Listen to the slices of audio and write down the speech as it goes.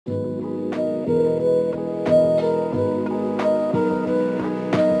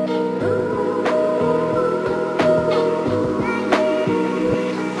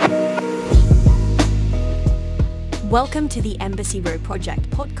Welcome to the Embassy Row Project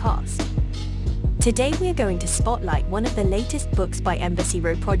podcast. Today we are going to spotlight one of the latest books by Embassy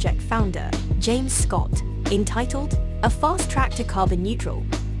Row Project founder, James Scott, entitled A Fast Track to Carbon Neutral,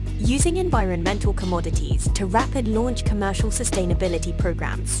 Using Environmental Commodities to Rapid Launch Commercial Sustainability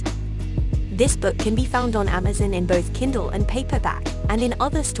Programs. This book can be found on Amazon in both Kindle and paperback, and in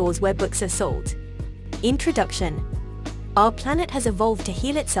other stores where books are sold. Introduction. Our planet has evolved to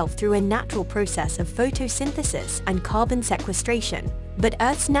heal itself through a natural process of photosynthesis and carbon sequestration, but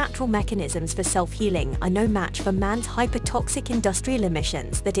Earth's natural mechanisms for self-healing are no match for man's hypertoxic industrial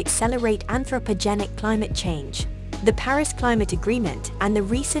emissions that accelerate anthropogenic climate change. The Paris Climate Agreement and the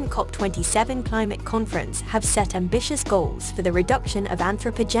recent COP27 climate conference have set ambitious goals for the reduction of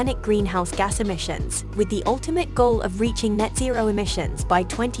anthropogenic greenhouse gas emissions, with the ultimate goal of reaching net zero emissions by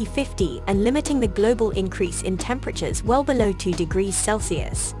 2050 and limiting the global increase in temperatures well below 2 degrees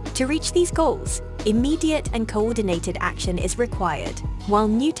Celsius. To reach these goals, immediate and coordinated action is required, while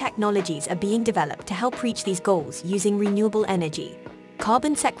new technologies are being developed to help reach these goals using renewable energy,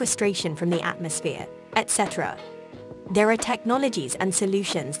 carbon sequestration from the atmosphere, etc. There are technologies and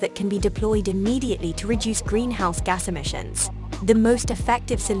solutions that can be deployed immediately to reduce greenhouse gas emissions. The most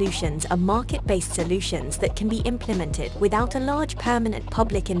effective solutions are market-based solutions that can be implemented without a large permanent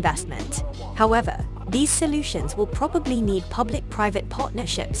public investment. However, these solutions will probably need public-private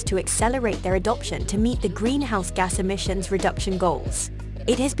partnerships to accelerate their adoption to meet the greenhouse gas emissions reduction goals.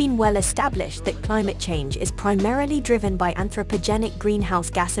 It has been well established that climate change is primarily driven by anthropogenic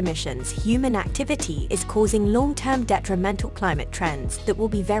greenhouse gas emissions. Human activity is causing long-term detrimental climate trends that will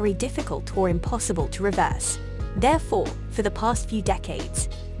be very difficult or impossible to reverse. Therefore, for the past few decades,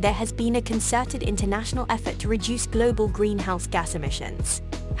 there has been a concerted international effort to reduce global greenhouse gas emissions.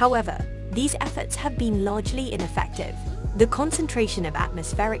 However, these efforts have been largely ineffective. The concentration of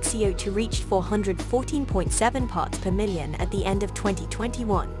atmospheric CO2 reached 414.7 parts per million at the end of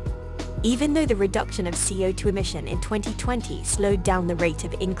 2021. Even though the reduction of CO2 emission in 2020 slowed down the rate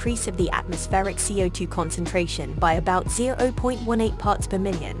of increase of the atmospheric CO2 concentration by about 0.18 parts per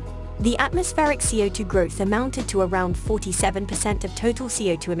million, the atmospheric CO2 growth amounted to around 47% of total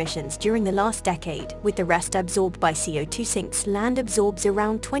CO2 emissions during the last decade, with the rest absorbed by CO2 sinks. Land absorbs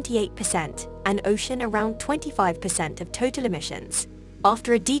around 28%, and ocean around 25% of total emissions,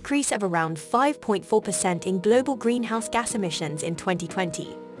 after a decrease of around 5.4% in global greenhouse gas emissions in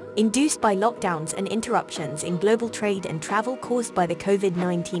 2020, induced by lockdowns and interruptions in global trade and travel caused by the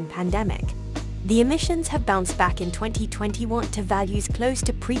COVID-19 pandemic. The emissions have bounced back in 2021 to values close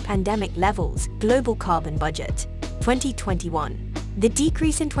to pre-pandemic levels. Global carbon budget. 2021. The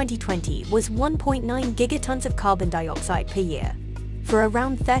decrease in 2020 was 1.9 gigatons of carbon dioxide per year, for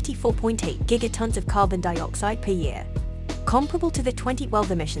around 34.8 gigatons of carbon dioxide per year, comparable to the 2012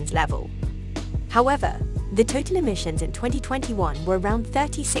 emissions level. However, the total emissions in 2021 were around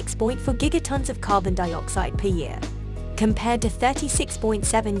 36.4 gigatons of carbon dioxide per year, compared to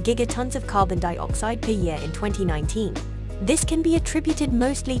 36.7 gigatons of carbon dioxide per year in 2019. This can be attributed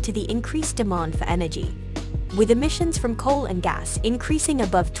mostly to the increased demand for energy, with emissions from coal and gas increasing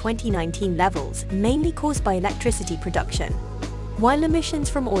above 2019 levels, mainly caused by electricity production, while emissions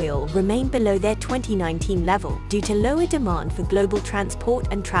from oil remain below their 2019 level due to lower demand for global transport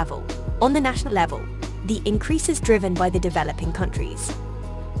and travel. On the national level, the increase is driven by the developing countries.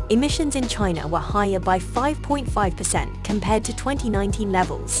 Emissions in China were higher by 5.5% compared to 2019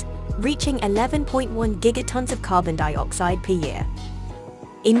 levels, reaching 11.1 gigatons of carbon dioxide per year.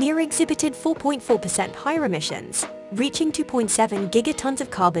 India exhibited 4.4% higher emissions, reaching 2.7 gigatons of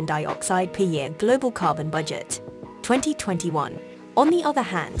carbon dioxide per year. Global carbon budget. 2021. On the other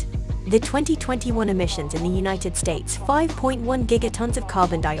hand, the 2021 emissions in the United States 5.1 gigatons of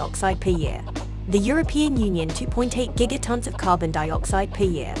carbon dioxide per year, the European Union 2.8 gigatons of carbon dioxide per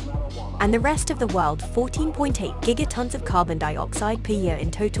year, and the rest of the world 14.8 gigatons of carbon dioxide per year.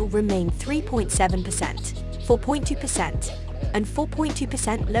 In total remain 3.7%, 4.2%, and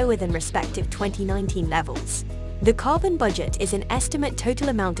 4.2% lower than respective 2019 levels. The carbon budget is an estimate total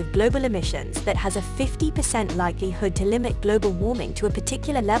amount of global emissions that has a 50% likelihood to limit global warming to a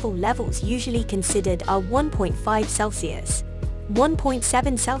particular level. Levels usually considered are 1.5 Celsius,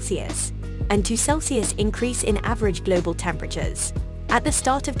 1.7 Celsius, and 2 Celsius increase in average global temperatures. At the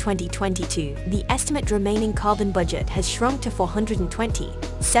start of 2022, the estimate remaining carbon budget has shrunk to 420,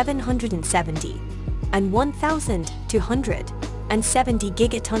 770, and 1,270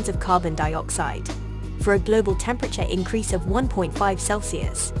 gigatons of carbon dioxide, for a global temperature increase of 1.5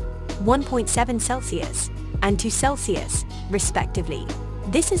 Celsius, 1.7 Celsius, and 2 Celsius, respectively.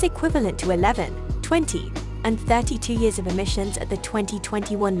 This is equivalent to 11, 20, and 32 years of emissions at the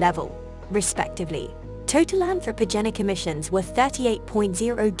 2021 level, respectively. Total anthropogenic emissions were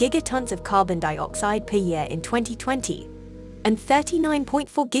 38.0 gigatons of carbon dioxide per year in 2020 and 39.4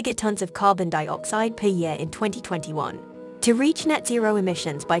 gigatons of carbon dioxide per year in 2021. To reach net zero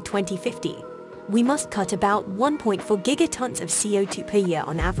emissions by 2050, we must cut about 1.4 gigatons of CO2 per year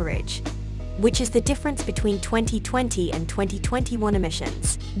on average, which is the difference between 2020 and 2021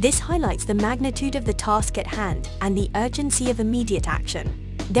 emissions. This highlights the magnitude of the task at hand and the urgency of immediate action.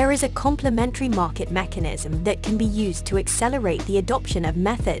 There is a complementary market mechanism that can be used to accelerate the adoption of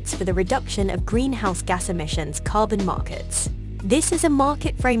methods for the reduction of greenhouse gas emissions carbon markets. This is a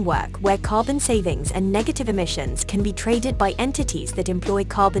market framework where carbon savings and negative emissions can be traded by entities that employ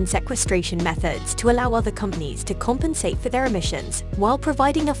carbon sequestration methods to allow other companies to compensate for their emissions while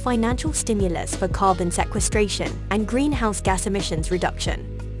providing a financial stimulus for carbon sequestration and greenhouse gas emissions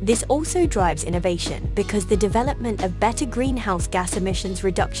reduction. This also drives innovation because the development of better greenhouse gas emissions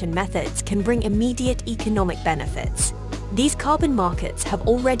reduction methods can bring immediate economic benefits. These carbon markets have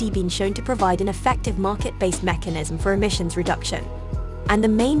already been shown to provide an effective market-based mechanism for emissions reduction, and the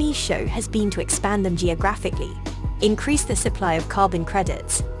main issue has been to expand them geographically, increase the supply of carbon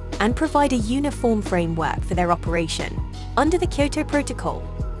credits, and provide a uniform framework for their operation. Under the Kyoto Protocol,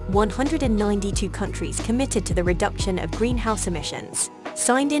 192 countries committed to the reduction of greenhouse emissions.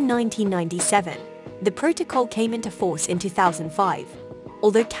 Signed in 1997, the protocol came into force in 2005,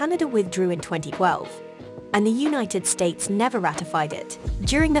 although Canada withdrew in 2012, and the United States never ratified it.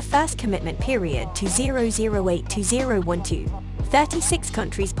 During the first commitment period 2008-2012, 36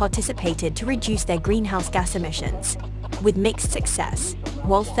 countries participated to reduce their greenhouse gas emissions, with mixed success,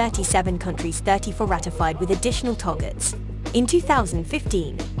 while 37 countries 34 ratified with additional targets. In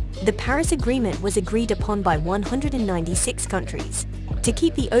 2015, the Paris Agreement was agreed upon by 196 countries to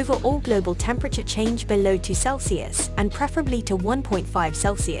keep the overall global temperature change below 2 Celsius and preferably to 1.5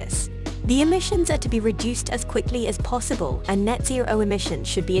 Celsius. The emissions are to be reduced as quickly as possible and net zero emissions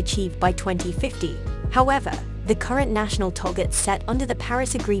should be achieved by 2050. However, the current national targets set under the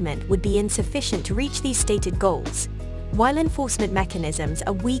Paris Agreement would be insufficient to reach these stated goals, while enforcement mechanisms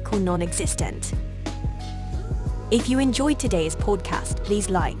are weak or non-existent. If you enjoyed today's podcast, please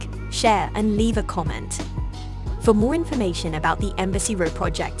like, share and leave a comment. For more information about the Embassy Row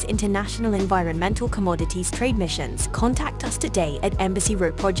Project's international environmental commodities trade missions, contact us today at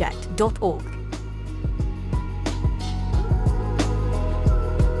embassyrowproject.org.